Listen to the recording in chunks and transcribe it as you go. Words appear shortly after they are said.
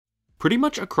Pretty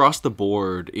much across the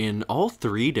board, in all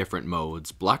three different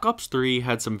modes, Black Ops 3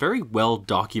 had some very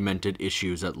well-documented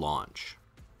issues at launch.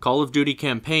 Call of Duty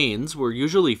campaigns were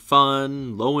usually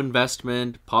fun, low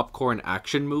investment, popcorn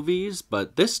action movies,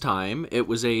 but this time it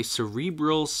was a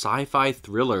cerebral sci-fi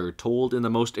thriller told in the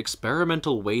most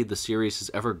experimental way the series has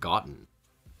ever gotten.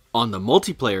 On the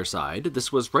multiplayer side,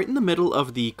 this was right in the middle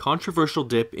of the controversial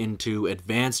dip into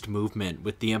advanced movement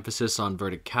with the emphasis on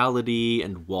verticality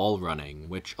and wall running,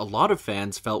 which a lot of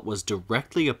fans felt was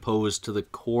directly opposed to the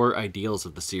core ideals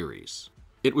of the series.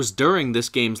 It was during this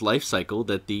game's life cycle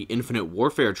that the Infinite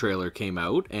Warfare trailer came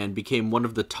out and became one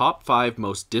of the top 5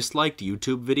 most disliked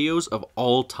YouTube videos of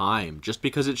all time, just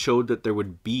because it showed that there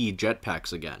would be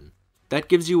jetpacks again. That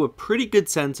gives you a pretty good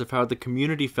sense of how the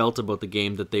community felt about the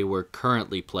game that they were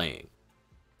currently playing.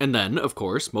 And then, of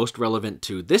course, most relevant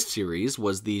to this series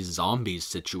was the zombies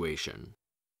situation.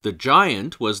 The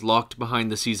Giant was locked behind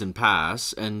the season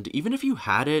pass, and even if you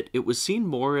had it, it was seen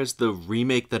more as the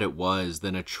remake that it was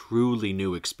than a truly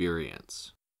new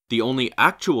experience. The only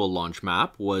actual launch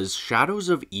map was Shadows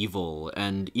of Evil,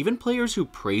 and even players who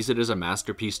praise it as a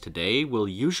masterpiece today will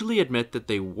usually admit that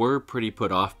they were pretty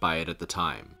put off by it at the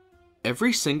time.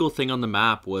 Every single thing on the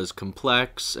map was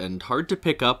complex and hard to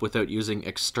pick up without using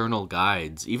external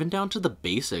guides, even down to the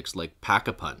basics like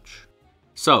Pack-a-Punch.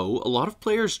 So, a lot of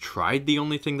players tried the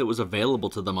only thing that was available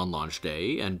to them on launch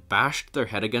day, and bashed their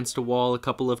head against a wall a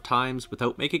couple of times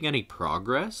without making any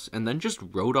progress, and then just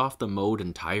wrote off the mode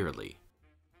entirely.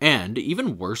 And,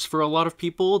 even worse for a lot of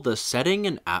people, the setting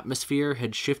and atmosphere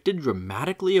had shifted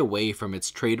dramatically away from its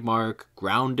trademark,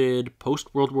 grounded,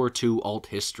 post-World War II alt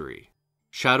history.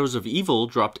 Shadows of Evil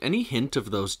dropped any hint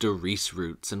of those Der Riese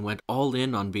roots and went all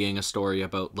in on being a story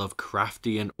about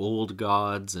Lovecraftian old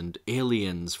gods and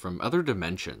aliens from other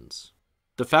dimensions.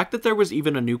 The fact that there was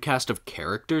even a new cast of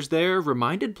characters there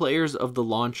reminded players of the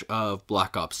launch of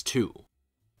Black Ops 2.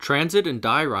 Transit and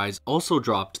Die Rise also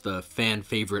dropped the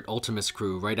fan-favorite Ultimus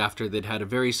crew right after they'd had a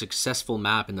very successful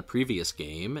map in the previous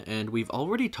game, and we've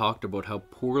already talked about how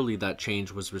poorly that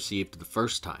change was received the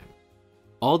first time.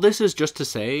 All this is just to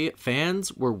say,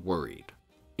 fans were worried.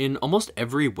 In almost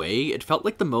every way, it felt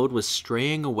like the mode was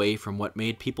straying away from what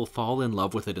made people fall in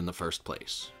love with it in the first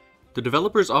place. The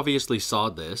developers obviously saw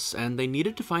this, and they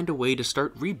needed to find a way to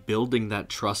start rebuilding that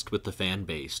trust with the fan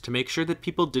base to make sure that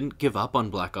people didn't give up on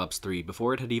Black Ops 3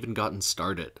 before it had even gotten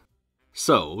started.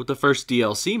 So, the first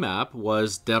DLC map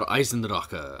was Der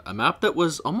Eisendrache, a map that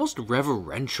was almost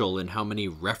reverential in how many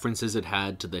references it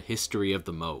had to the history of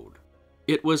the mode.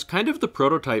 It was kind of the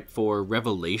prototype for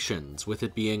Revelations, with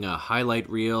it being a highlight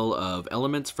reel of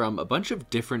elements from a bunch of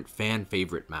different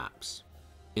fan-favorite maps.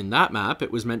 In that map,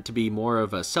 it was meant to be more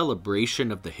of a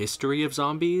celebration of the history of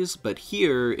zombies, but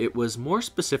here, it was more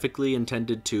specifically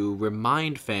intended to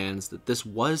remind fans that this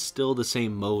was still the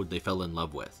same mode they fell in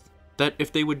love with. That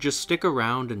if they would just stick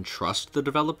around and trust the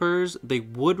developers, they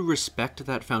would respect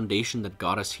that foundation that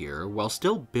got us here, while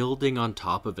still building on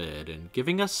top of it and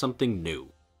giving us something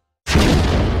new.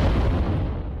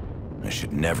 I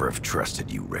should never have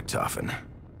trusted you, Richtofen.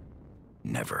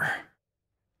 Never.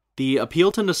 The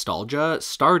appeal to nostalgia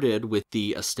started with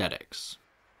the aesthetics.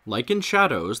 Like in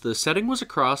Shadows, the setting was a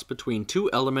cross between two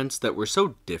elements that were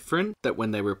so different that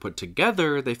when they were put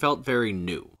together, they felt very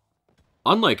new.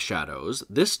 Unlike Shadows,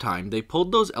 this time they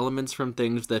pulled those elements from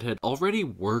things that had already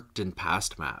worked in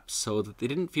past maps, so that they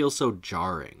didn't feel so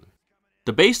jarring.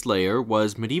 The base layer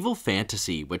was medieval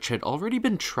fantasy, which had already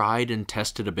been tried and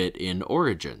tested a bit in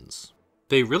Origins.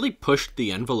 They really pushed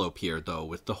the envelope here though,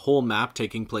 with the whole map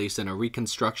taking place in a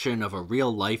reconstruction of a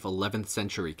real-life 11th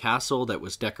century castle that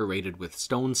was decorated with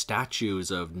stone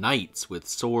statues of knights with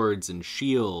swords and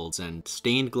shields, and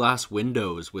stained glass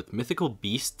windows with mythical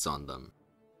beasts on them.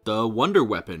 The wonder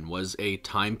weapon was a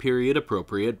time period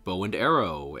appropriate bow and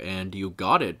arrow, and you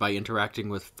got it by interacting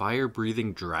with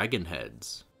fire-breathing dragon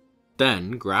heads.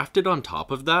 Then, grafted on top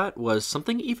of that was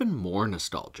something even more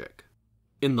nostalgic.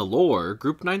 In the lore,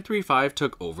 Group 935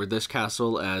 took over this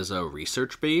castle as a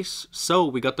research base, so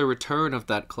we got the return of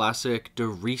that classic Der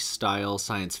Riese-style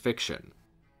science fiction.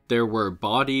 There were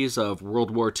bodies of World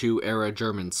War II-era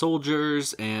German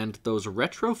soldiers, and those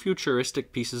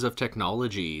retro-futuristic pieces of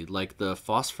technology like the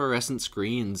phosphorescent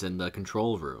screens in the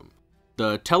control room.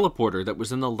 The teleporter that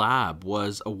was in the lab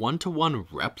was a one-to-one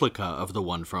replica of the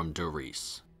one from Der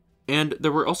Riese. And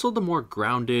there were also the more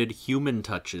grounded, human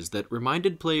touches that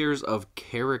reminded players of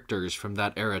characters from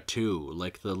that era too,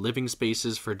 like the living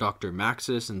spaces for Dr.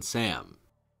 Maxis and Sam.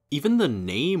 Even the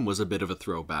name was a bit of a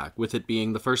throwback, with it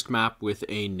being the first map with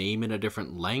a name in a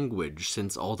different language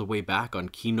since all the way back on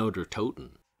Keynote or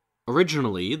Toten.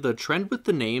 Originally, the trend with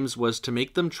the names was to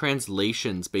make them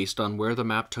translations based on where the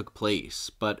map took place,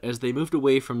 but as they moved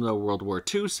away from the World War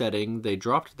II setting, they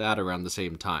dropped that around the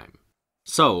same time.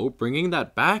 So, bringing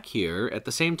that back here, at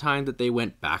the same time that they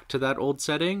went back to that old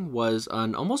setting, was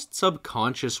an almost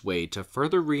subconscious way to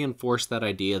further reinforce that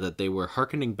idea that they were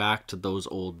harkening back to those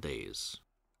old days.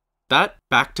 That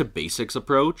back-to-basics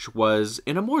approach was,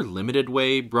 in a more limited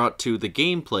way, brought to the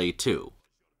gameplay too.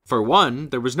 For one,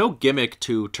 there was no gimmick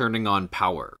to turning on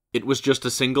power. It was just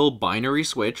a single binary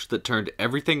switch that turned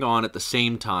everything on at the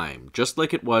same time, just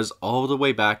like it was all the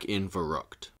way back in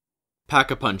Verrückt.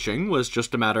 Pack-a-punching was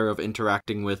just a matter of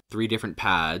interacting with 3 different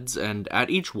pads, and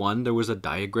at each one there was a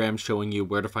diagram showing you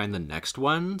where to find the next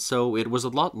one, so it was a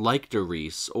lot like Der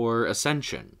Riese or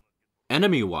Ascension.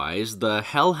 Enemy-wise, the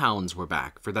Hellhounds were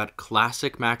back for that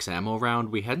classic max ammo round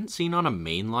we hadn't seen on a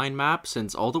mainline map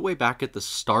since all the way back at the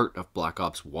start of Black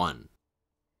Ops 1.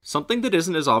 Something that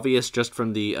isn't as obvious just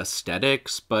from the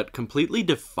aesthetics, but completely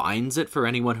defines it for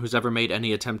anyone who's ever made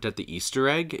any attempt at the Easter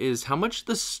egg, is how much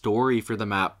the story for the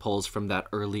map pulls from that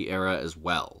early era as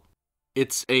well.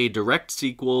 It's a direct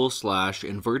sequel /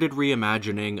 inverted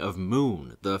reimagining of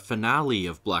Moon, the finale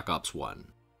of Black Ops 1.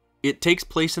 It takes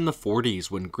place in the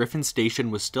 40s when Griffin Station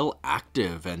was still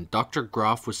active and Dr.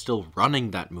 Groff was still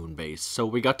running that moon base, so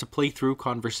we got to play through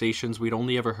conversations we'd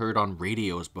only ever heard on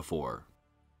radios before.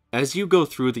 As you go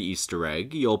through the Easter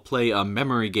egg, you'll play a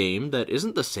memory game that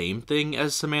isn't the same thing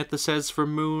as Samantha Says for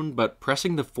Moon, but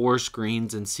pressing the 4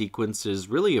 screens in sequence is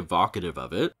really evocative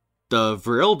of it. The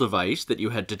Vril device that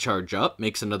you had to charge up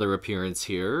makes another appearance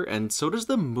here, and so does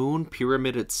the Moon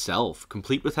Pyramid itself,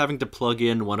 complete with having to plug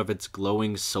in one of its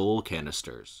glowing soul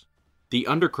canisters. The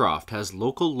Undercroft has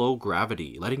local low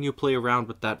gravity, letting you play around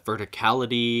with that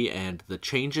verticality and the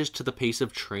changes to the pace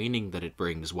of training that it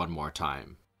brings one more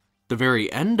time. The very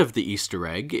end of the Easter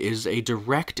egg is a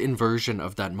direct inversion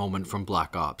of that moment from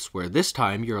Black Ops, where this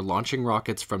time you're launching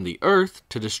rockets from the Earth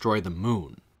to destroy the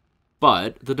Moon.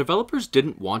 But the developers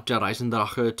didn't want that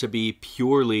Eisendrache to be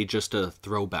purely just a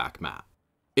throwback map.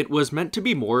 It was meant to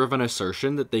be more of an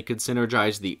assertion that they could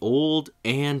synergize the old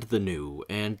and the new,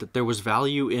 and that there was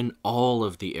value in all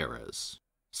of the eras.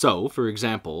 So, for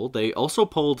example, they also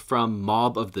pulled from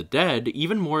Mob of the Dead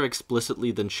even more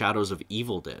explicitly than Shadows of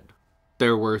Evil did.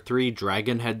 There were 3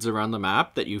 dragon heads around the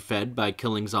map that you fed by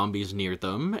killing zombies near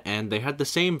them, and they had the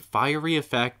same fiery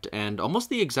effect and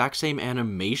almost the exact same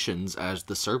animations as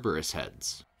the Cerberus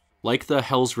heads. Like the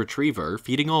Hell's Retriever,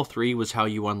 feeding all 3 was how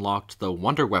you unlocked the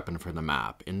wonder weapon for the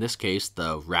map, in this case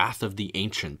the Wrath of the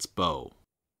Ancients bow.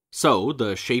 So,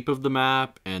 the shape of the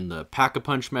map and the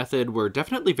pack-a-punch method were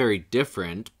definitely very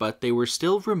different, but they were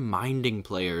still reminding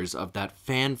players of that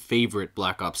fan-favorite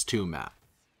Black Ops 2 map.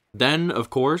 Then, of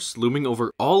course, looming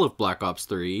over all of Black Ops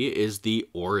 3 is the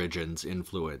Origins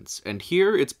influence, and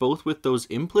here it's both with those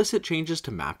implicit changes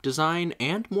to map design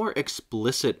and more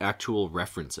explicit actual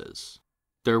references.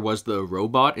 There was the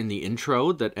robot in the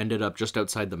intro that ended up just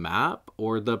outside the map,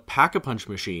 or the Pack-a-Punch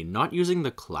machine not using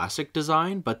the classic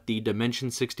design but the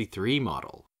Dimension 63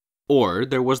 model. Or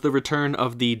there was the return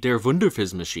of the Der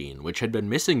Wunderfizz machine, which had been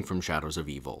missing from Shadows of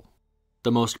Evil.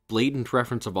 The most blatant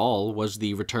reference of all was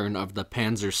the return of the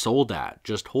Panzer Soldat,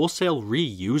 just wholesale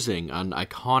reusing an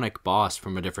iconic boss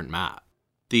from a different map.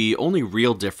 The only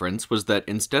real difference was that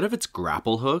instead of its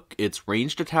grapple hook, its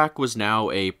ranged attack was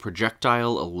now a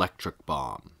projectile electric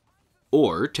bomb.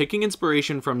 Or, taking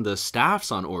inspiration from the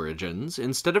staffs on Origins,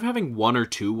 instead of having 1 or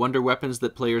 2 wonder weapons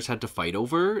that players had to fight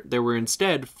over, there were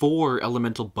instead 4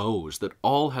 elemental bows that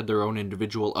all had their own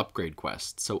individual upgrade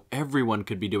quests, so everyone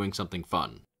could be doing something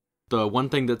fun. The one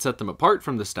thing that set them apart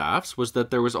from the staffs was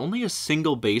that there was only a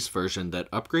single base version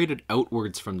that upgraded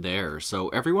outwards from there, so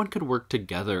everyone could work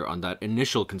together on that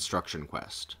initial construction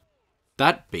quest.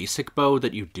 That basic bow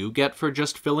that you do get for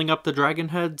just filling up the dragon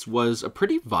heads was a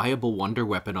pretty viable wonder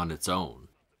weapon on its own.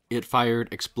 It fired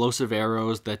explosive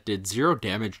arrows that did 0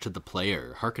 damage to the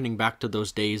player, harkening back to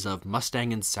those days of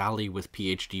Mustang and Sally with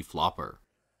PhD Flopper.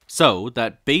 So,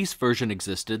 that base version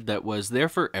existed that was there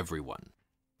for everyone.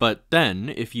 But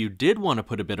then, if you did want to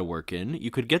put a bit of work in,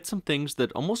 you could get some things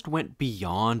that almost went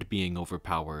beyond being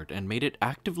overpowered and made it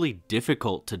actively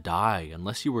difficult to die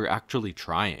unless you were actually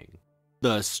trying.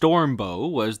 The Storm Bow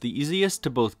was the easiest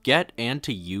to both get and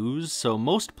to use, so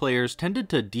most players tended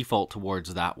to default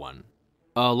towards that one.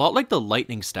 A lot like the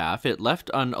Lightning Staff, it left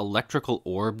an electrical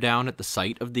orb down at the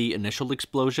site of the initial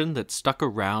explosion that stuck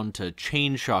around to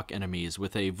chain shock enemies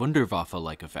with a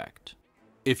Wunderwaffe-like effect.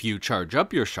 If you charge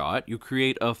up your shot, you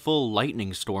create a full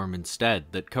lightning storm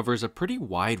instead that covers a pretty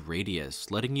wide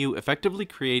radius, letting you effectively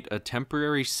create a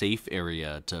temporary safe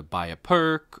area to buy a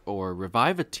perk or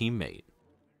revive a teammate.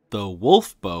 The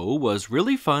wolf bow was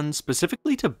really fun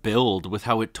specifically to build with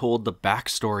how it told the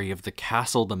backstory of the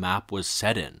castle the map was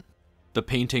set in. The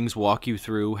paintings walk you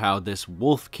through how this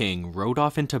Wolf King rode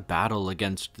off into battle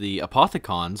against the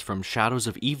Apothicons from Shadows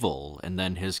of Evil, and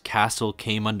then his castle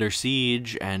came under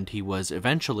siege and he was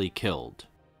eventually killed.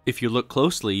 If you look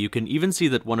closely, you can even see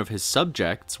that one of his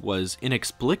subjects was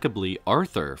inexplicably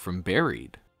Arthur from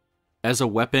Buried. As a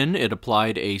weapon, it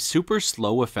applied a super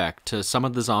slow effect to some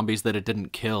of the zombies that it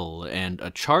didn't kill, and a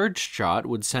charged shot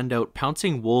would send out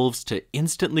pouncing wolves to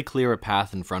instantly clear a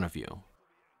path in front of you.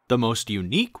 The most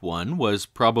unique one was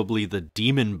probably the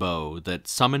demon bow that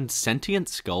summoned sentient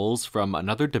skulls from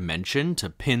another dimension to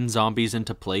pin zombies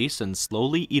into place and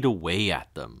slowly eat away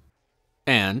at them.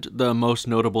 And the most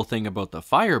notable thing about the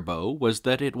fire bow was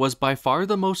that it was by far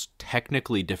the most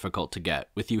technically difficult to get,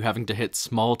 with you having to hit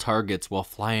small targets while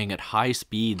flying at high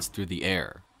speeds through the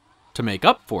air. To make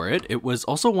up for it, it was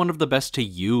also one of the best to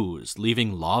use,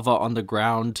 leaving lava on the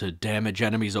ground to damage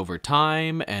enemies over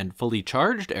time, and fully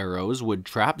charged arrows would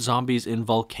trap zombies in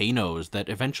volcanoes that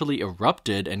eventually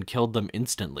erupted and killed them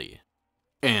instantly.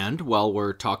 And while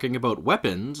we're talking about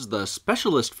weapons, the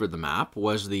specialist for the map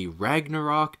was the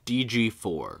Ragnarok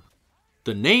DG4.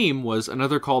 The name was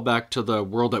another callback to the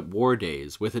World at War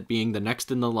days, with it being the next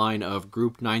in the line of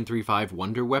Group 935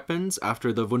 Wonder Weapons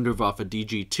after the Wunderwaffe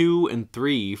DG2 and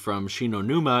 3 from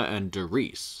Shinonuma and Der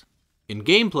Riese. In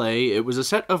gameplay, it was a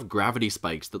set of gravity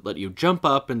spikes that let you jump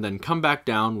up and then come back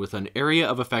down with an area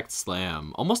of effect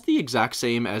slam, almost the exact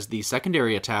same as the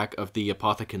secondary attack of the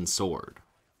Apothecon's sword.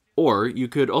 Or you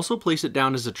could also place it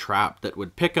down as a trap that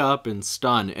would pick up and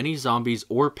stun any zombies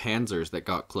or panzers that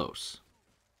got close.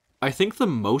 I think the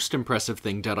most impressive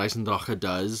thing that Eisendrache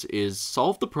does is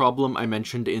solve the problem I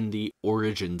mentioned in the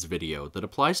Origins video that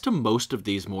applies to most of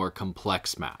these more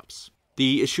complex maps.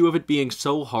 The issue of it being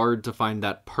so hard to find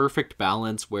that perfect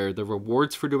balance where the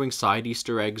rewards for doing side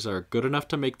Easter eggs are good enough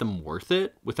to make them worth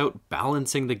it without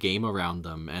balancing the game around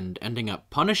them and ending up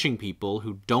punishing people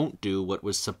who don't do what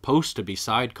was supposed to be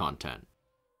side content.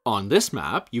 On this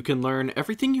map, you can learn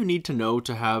everything you need to know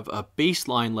to have a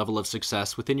baseline level of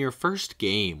success within your first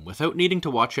game without needing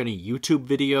to watch any YouTube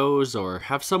videos or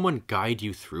have someone guide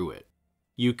you through it.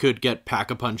 You could get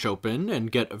Pack-a-Punch open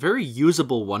and get a very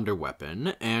usable wonder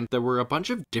weapon, and there were a bunch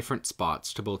of different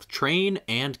spots to both train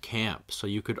and camp, so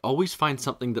you could always find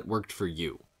something that worked for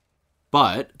you.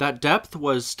 But that depth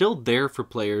was still there for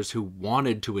players who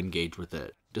wanted to engage with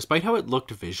it. Despite how it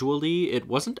looked visually, it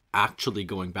wasn't actually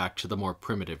going back to the more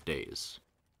primitive days.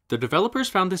 The developers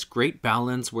found this great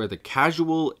balance where the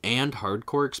casual and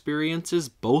hardcore experiences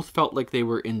both felt like they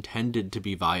were intended to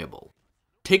be viable.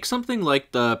 Take something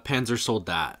like the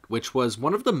Panzersoldat, which was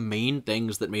one of the main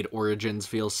things that made Origins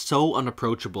feel so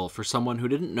unapproachable for someone who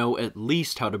didn't know at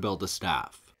least how to build a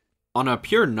staff. On a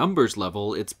pure numbers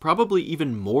level, it's probably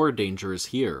even more dangerous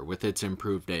here with its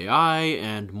improved AI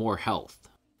and more health.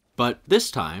 But this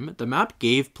time, the map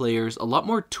gave players a lot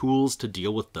more tools to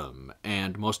deal with them,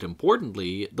 and most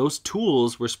importantly, those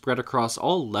tools were spread across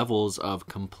all levels of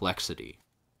complexity.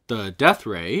 The Death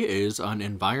Ray is an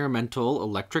environmental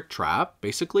electric trap,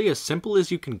 basically as simple as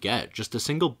you can get, just a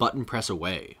single button press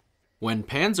away. When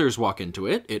panzers walk into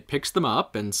it, it picks them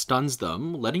up and stuns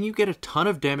them, letting you get a ton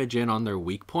of damage in on their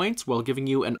weak points while giving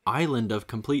you an island of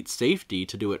complete safety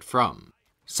to do it from.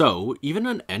 So, even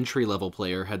an entry-level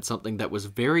player had something that was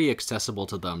very accessible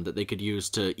to them that they could use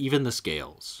to even the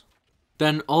scales.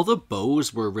 Then all the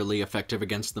bows were really effective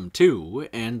against them too,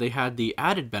 and they had the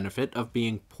added benefit of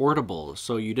being portable,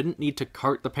 so you didn't need to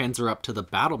cart the panzer up to the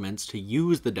battlements to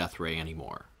use the Death Ray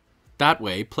anymore. That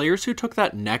way, players who took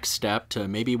that next step to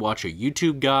maybe watch a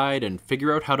YouTube guide and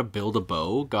figure out how to build a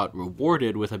bow got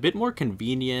rewarded with a bit more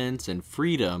convenience and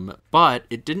freedom, but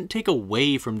it didn't take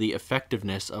away from the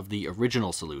effectiveness of the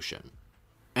original solution.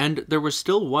 And there was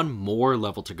still one more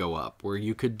level to go up, where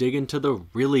you could dig into the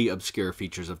really obscure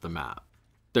features of the map.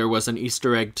 There was an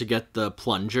Easter egg to get the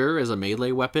Plunger as a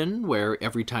melee weapon, where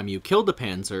every time you killed a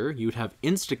panzer, you'd have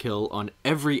insta-kill on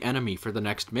every enemy for the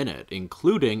next minute,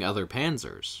 including other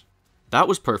panzers. That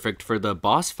was perfect for the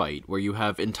boss fight, where you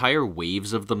have entire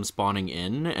waves of them spawning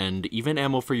in, and even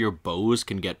ammo for your bows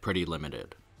can get pretty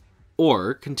limited.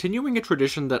 Or, continuing a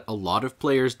tradition that a lot of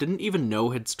players didn't even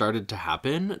know had started to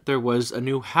happen, there was a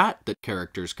new hat that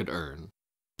characters could earn.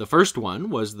 The first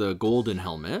one was the Golden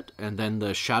Helmet, and then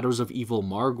the Shadows of Evil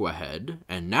Margwa head,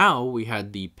 and now we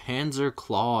had the Panzer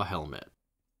Claw Helmet.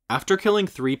 After killing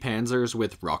 3 panzers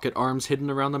with rocket arms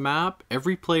hidden around the map,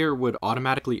 every player would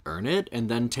automatically earn it and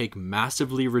then take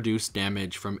massively reduced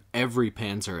damage from every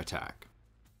panzer attack.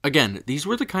 Again, these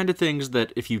were the kind of things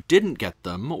that if you didn't get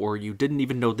them, or you didn't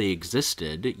even know they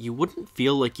existed, you wouldn't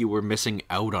feel like you were missing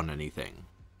out on anything.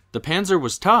 The Panzer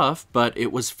was tough, but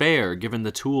it was fair given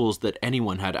the tools that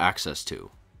anyone had access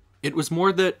to. It was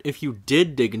more that if you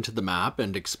did dig into the map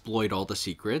and exploit all the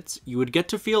secrets, you would get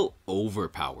to feel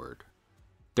overpowered.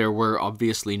 There were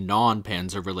obviously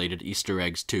non-Panzer related Easter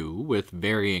eggs too, with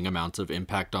varying amounts of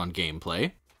impact on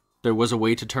gameplay. There was a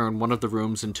way to turn one of the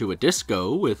rooms into a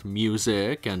disco with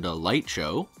music and a light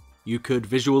show. You could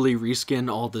visually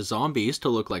reskin all the zombies to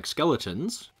look like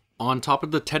skeletons. On top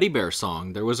of the teddy bear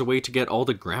song, there was a way to get all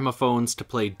the gramophones to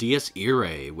play Dies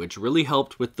Irae, which really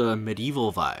helped with the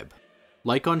medieval vibe.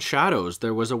 Like on Shadows,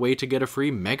 there was a way to get a free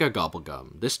Mega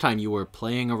Gobblegum. This time you were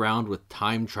playing around with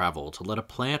time travel to let a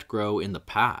plant grow in the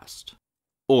past.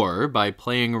 Or, by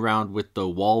playing around with the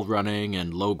wall running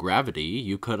and low gravity,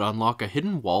 you could unlock a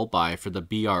hidden wall buy for the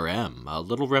BRM, a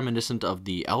little reminiscent of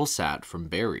the LSAT from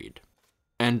Buried.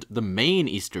 And the main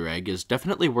Easter egg is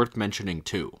definitely worth mentioning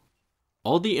too.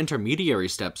 All the intermediary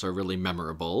steps are really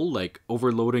memorable, like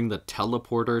overloading the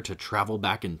teleporter to travel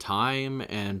back in time,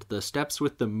 and the steps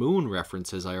with the moon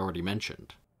references I already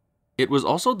mentioned. It was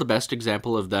also the best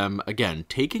example of them, again,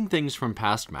 taking things from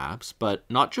past maps, but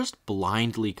not just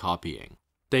blindly copying.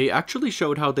 They actually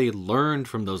showed how they learned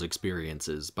from those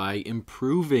experiences by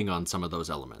improving on some of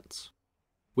those elements.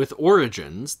 With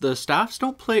Origins, the staffs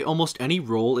don't play almost any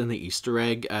role in the Easter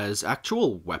egg as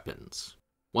actual weapons.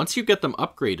 Once you get them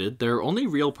upgraded, their only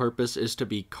real purpose is to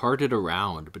be carted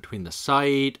around between the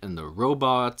site and the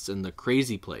robots and the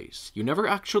crazy place. You never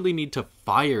actually need to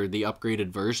fire the upgraded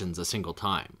versions a single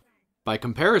time. By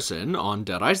comparison, on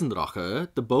Der Eisendrache,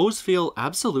 the bows feel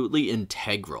absolutely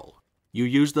integral. You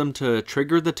use them to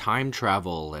trigger the time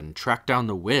travel and track down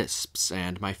the wisps,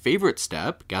 and my favorite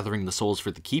step, gathering the souls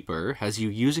for the Keeper, has you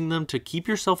using them to keep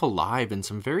yourself alive in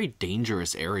some very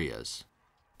dangerous areas.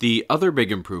 The other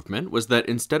big improvement was that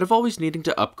instead of always needing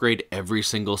to upgrade every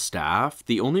single staff,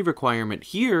 the only requirement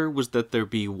here was that there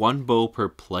be one bow per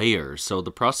player, so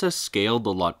the process scaled a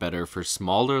lot better for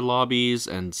smaller lobbies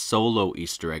and solo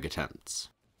Easter egg attempts.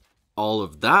 All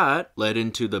of that led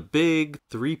into the big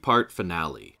 3-part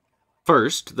finale.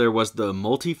 First, there was the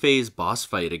multi-phase boss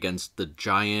fight against the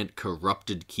giant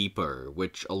corrupted Keeper,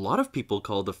 which a lot of people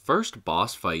call the first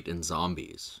boss fight in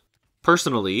Zombies.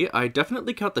 Personally, I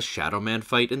definitely count the Shadow Man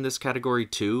fight in this category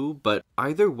too, but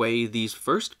either way, these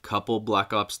first couple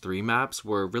Black Ops 3 maps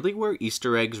were really where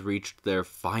Easter eggs reached their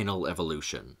final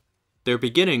evolution. Their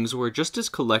beginnings were just as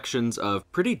collections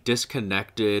of pretty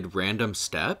disconnected, random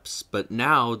steps, but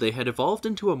now they had evolved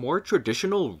into a more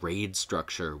traditional raid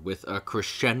structure with a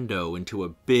crescendo into a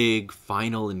big,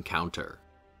 final encounter.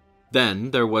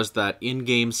 Then there was that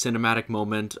in-game cinematic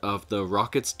moment of the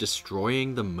rockets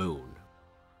destroying the moon.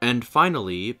 And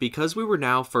finally, because we were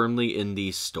now firmly in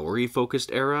the story-focused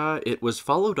era, it was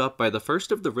followed up by the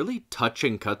first of the really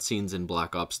touching cutscenes in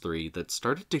Black Ops 3 that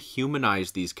started to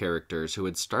humanize these characters who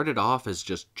had started off as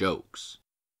just jokes.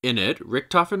 In it,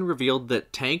 Richtofen revealed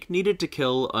that Tank needed to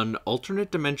kill an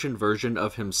alternate dimension version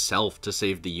of himself to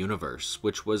save the universe,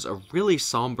 which was a really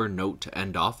somber note to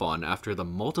end off on after the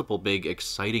multiple big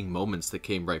exciting moments that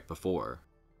came right before.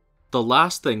 The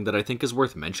last thing that I think is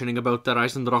worth mentioning about Der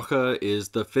Eisendrache is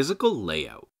the physical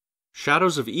layout.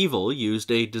 Shadows of Evil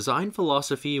used a design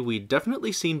philosophy we'd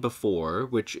definitely seen before,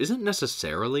 which isn't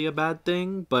necessarily a bad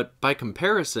thing, but by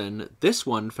comparison, this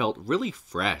one felt really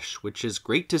fresh, which is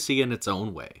great to see in its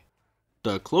own way.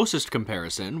 The closest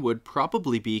comparison would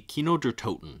probably be Kino der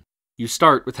Toten. You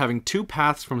start with having 2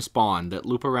 paths from spawn that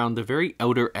loop around the very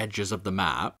outer edges of the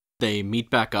map. They meet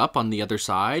back up on the other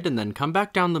side, and then come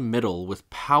back down the middle with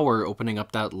power opening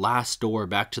up that last door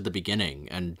back to the beginning,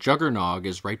 and Juggernog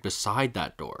is right beside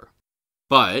that door.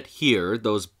 But here,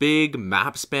 those big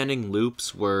map-spanning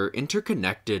loops were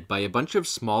interconnected by a bunch of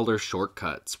smaller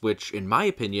shortcuts, which, in my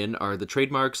opinion, are the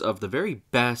trademarks of the very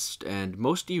best and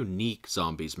most unique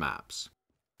Zombies maps.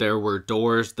 There were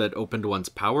doors that opened once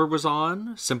power was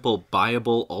on, simple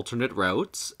buyable alternate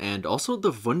routes, and also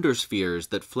the Wunderspheres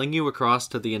that fling you across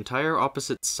to the entire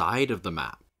opposite side of the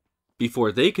map.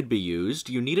 Before they could be used,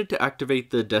 you needed to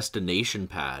activate the destination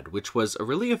pad, which was a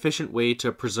really efficient way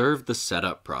to preserve the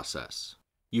setup process.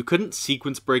 You couldn't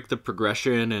sequence break the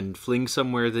progression and fling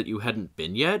somewhere that you hadn't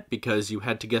been yet, because you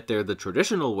had to get there the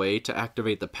traditional way to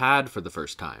activate the pad for the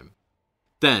first time.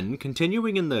 Then,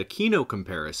 continuing in the Kino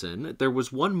comparison, there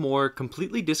was one more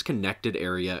completely disconnected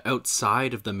area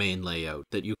outside of the main layout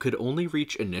that you could only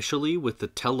reach initially with the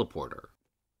teleporter.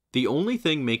 The only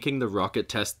thing making the rocket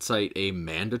test site a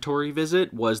mandatory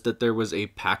visit was that there was a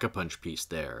pack-a-punch piece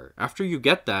there. After you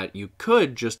get that, you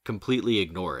could just completely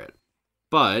ignore it.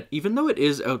 But even though it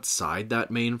is outside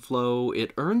that main flow,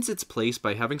 it earns its place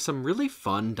by having some really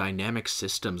fun dynamic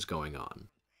systems going on.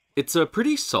 It's a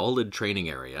pretty solid training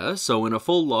area, so in a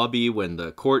full lobby when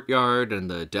the courtyard and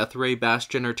the Death Ray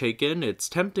Bastion are taken, it's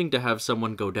tempting to have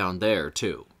someone go down there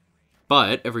too.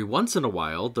 But every once in a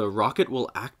while, the rocket will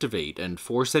activate and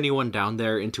force anyone down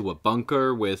there into a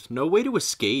bunker with no way to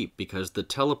escape because the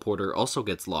teleporter also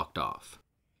gets locked off.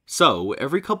 So,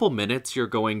 every couple minutes you're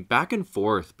going back and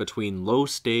forth between low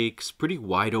stakes, pretty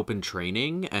wide open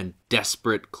training, and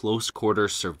desperate close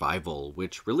quarters survival,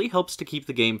 which really helps to keep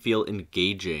the game feel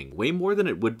engaging, way more than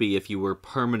it would be if you were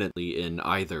permanently in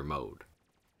either mode.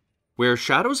 Where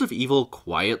Shadows of Evil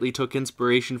quietly took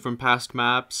inspiration from past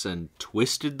maps and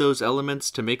twisted those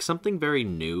elements to make something very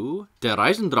new, Der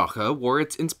Eisendrache wore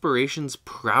its inspirations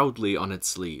proudly on its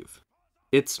sleeve.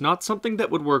 It's not something that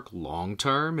would work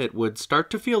long-term. It would start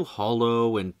to feel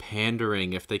hollow and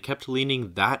pandering if they kept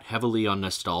leaning that heavily on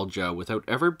nostalgia without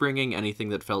ever bringing anything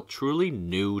that felt truly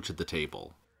new to the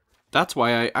table. That's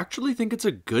why I actually think it's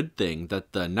a good thing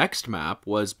that the next map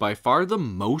was by far the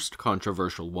most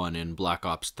controversial one in Black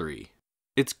Ops 3.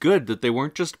 It's good that they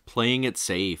weren't just playing it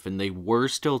safe and they were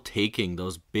still taking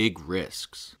those big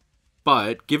risks.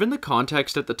 But, given the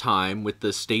context at the time, with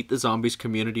the state the Zombies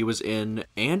community was in,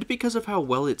 and because of how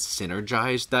well it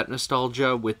synergized that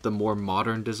nostalgia with the more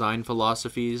modern design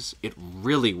philosophies, it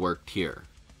really worked here.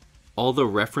 All the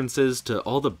references to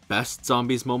all the best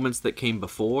Zombies moments that came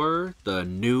before, the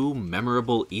new,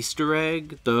 memorable Easter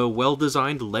egg, the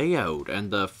well-designed layout,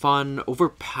 and the fun,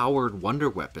 overpowered wonder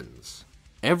weapons.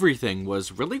 Everything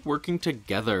was really working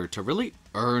together to really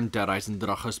earn Der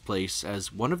Eisendrache's place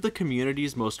as one of the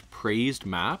community's most praised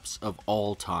maps of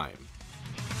all time.